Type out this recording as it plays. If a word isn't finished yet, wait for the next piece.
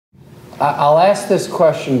I'll ask this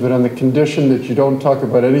question, but on the condition that you don't talk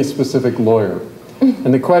about any specific lawyer.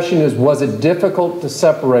 And the question is, was it difficult to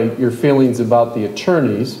separate your feelings about the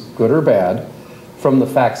attorneys, good or bad, from the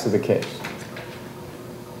facts of the case?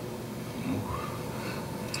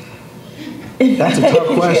 That's a tough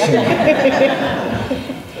question.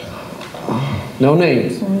 No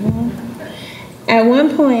names. At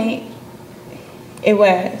one point, it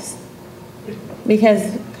was.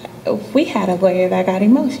 Because we had a lawyer that got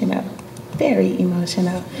emotional, very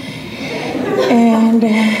emotional. And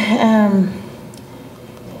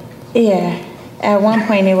yeah, at one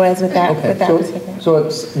point it was with that. Okay, with that particular. so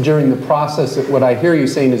it's during the process, what I hear you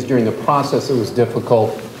saying is during the process it was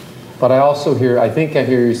difficult, but I also hear, I think I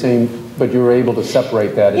hear you saying, but you were able to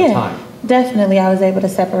separate that in time. Definitely I was able to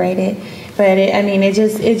separate it. But it, I mean, it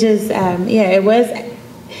was,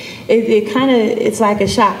 it kind of, it's like a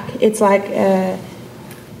shock. It's like,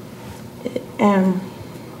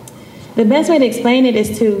 the best way to explain it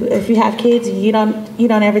is to, if you have kids, you don't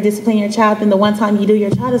ever discipline your child, then the one time you do,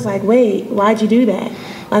 your child is like, wait, why'd you do that?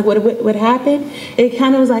 Like, what happened? It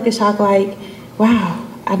kind of was like a shock, like, wow,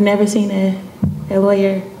 I've never seen a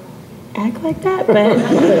lawyer act like that, but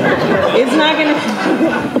it's not gonna.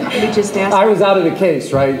 We just asked. I was out of the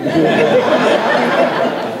case, right?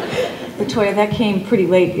 Latoya, that came pretty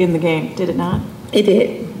late in the game, did it not? It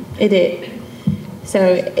did. It did. So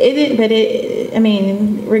it did, but I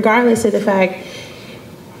mean, regardless of the fact,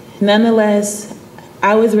 nonetheless,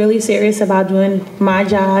 I was really serious about doing my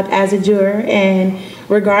job as a juror, and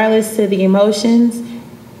regardless to the emotions,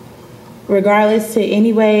 regardless to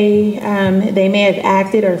any way they may have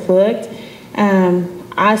acted or looked,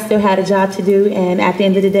 I still had a job to do, and at the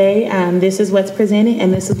end of the day, this is what's presented,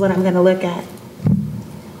 and this is what I'm going to look at.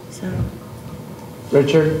 So,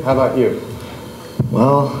 Richard, how about you?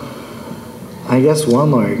 Well, I guess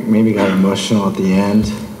one lawyer maybe got emotional at the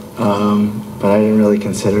end, but I didn't really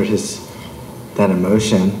consider that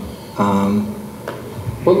emotion.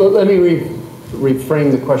 Well, let me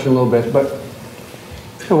reframe the question a little bit, but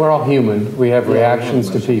we're all human. We have reactions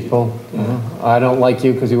to people. I don't like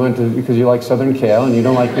you because you like Southern Cal, and you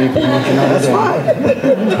don't like me because you went to Notre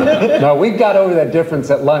Dame. No, we've got over that difference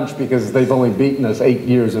at lunch because they've only beaten us 8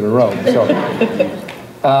 years in a row. So,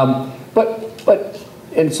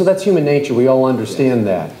 and so that's human nature. We all understand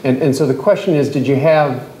that. And so the question is, did you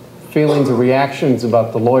have feelings or reactions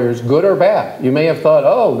about the lawyers, good or bad? You may have thought,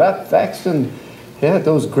 oh, that Thaxton, yeah,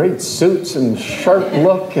 those great suits and sharp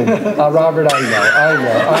look. And Robert, I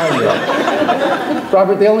know.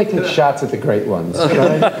 Robert, they only take shots at the great ones,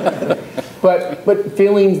 right? But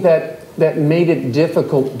feelings that made it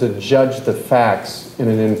difficult to judge the facts in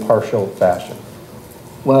an impartial fashion.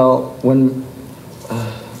 Well, when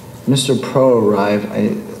Mr. Pro arrived,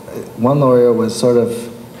 one lawyer was sort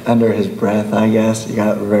of under his breath, I guess. He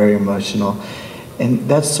got very emotional. And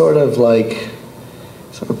that's sort of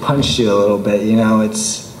punched you a little bit, you know.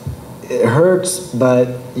 It hurts, but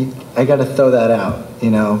I got to throw that out,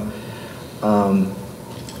 you know.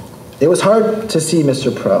 It was hard to see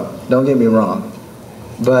Mr. Pro, don't get me wrong.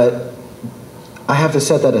 But I have to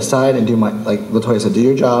set that aside and do like Latoya said, do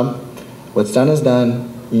your job. What's done is done,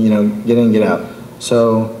 you know, get in, get out.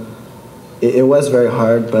 So it was very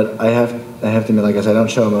hard, but I have to admit, like I said, I don't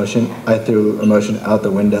show emotion. I threw emotion out the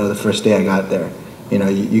window the first day I got there. You know,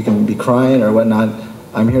 you can be crying or whatnot.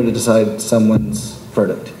 I'm here to decide someone's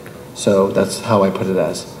verdict. So that's how I put it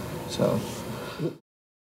as. So.